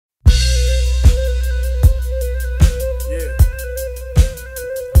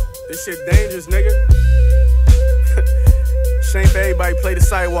This shit dangerous, nigga. Shame for everybody play the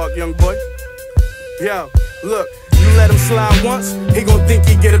sidewalk, young boy. Yo, look. You let him slide once, he gon' think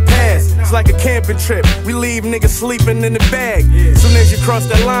he get a pass. It's like a camping trip, we leave niggas sleeping in the bag. Soon as you cross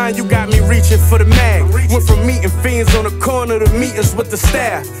that line, you got me reaching for the mag. Went from meeting fiends on the corner to meetings with the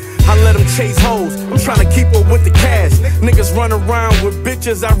staff. I let them chase hoes, I'm tryna keep up with the cash. Niggas run around with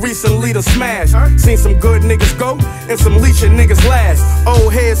bitches I recently done smashed. Seen some good niggas go, and some leeching niggas last.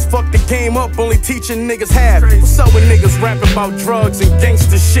 Old heads fuck the game up, only teaching niggas half. What's up with niggas rapping about drugs and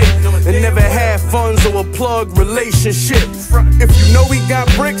gangster shit, and never had funds or a plug relationship? If you know we got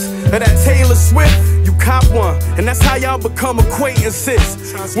bricks, or that Taylor Swift, you cop one, and that's how y'all become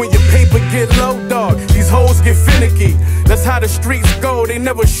acquaintances. When your paper get low, dog, these hoes get finicky. That's how the streets go, they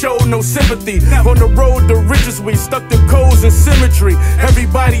never show no sympathy. On the road to riches, we stuck to codes and symmetry.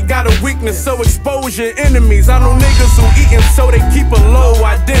 Everybody got a weakness, so expose your enemies. I know niggas who eatin' so they keep a low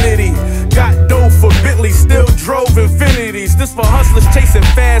identity. Got dough for Bentley, still drove Infinities. This for hustlers chasing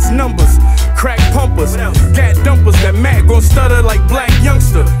fast numbers, crack pumpers, gat dumpers. That Mac gon' stutter like black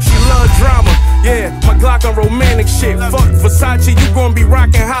youngster. She love drama, yeah, my Glock on romantic shit. Fuck Versace, you gon' be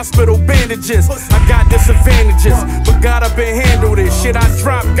rocking hospital bandages. I got disadvantages, but got up and handle this shit I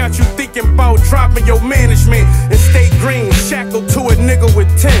drop. Got you thinking about dropping your management and stay green, shackled to a nigga with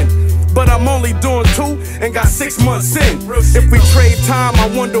 10. But I'm only doing 2 and got 6 months in. If we trade time, I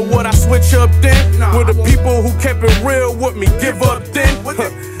wonder would I switch up then? Will the people who kept it real with me give up then?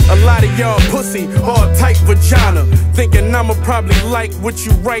 A lot of y'all pussy, hard tight vagina, thinking I'ma probably like what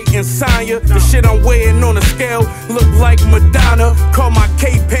you write and sign ya. The shit I'm weighing on a scale look like Madonna. Call my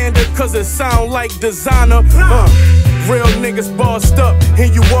K-Panda cause it sound like designer. Real niggas bossed up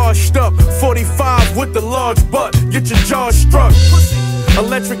and you washed up. 45 with the large butt, get your jaw struck.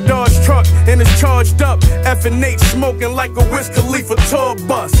 Electric Dodge truck and it's charged up. F&H smoking like a Wiz Khalifa tour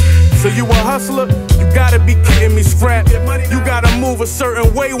bus. So you a hustler? You gotta be kidding me, scrap. You gotta move a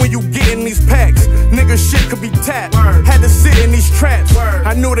certain way when you get in these packs. Nigga shit could be tapped. Had to sit in these traps.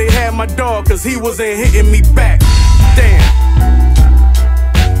 I knew they had my dog cause he wasn't hitting me back. Damn.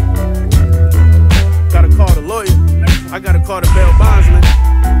 Gotta call the lawyer. I gotta call the bail bondsman.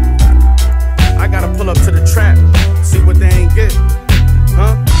 I gotta pull up to the trap, see what they ain't get.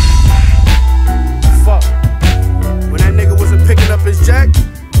 Huh? Fuck. When that nigga wasn't picking up his jack,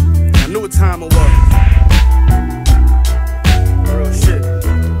 I knew what time it was. Real shit.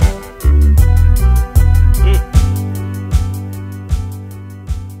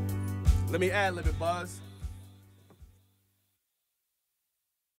 Let me ad-lib it, Buzz.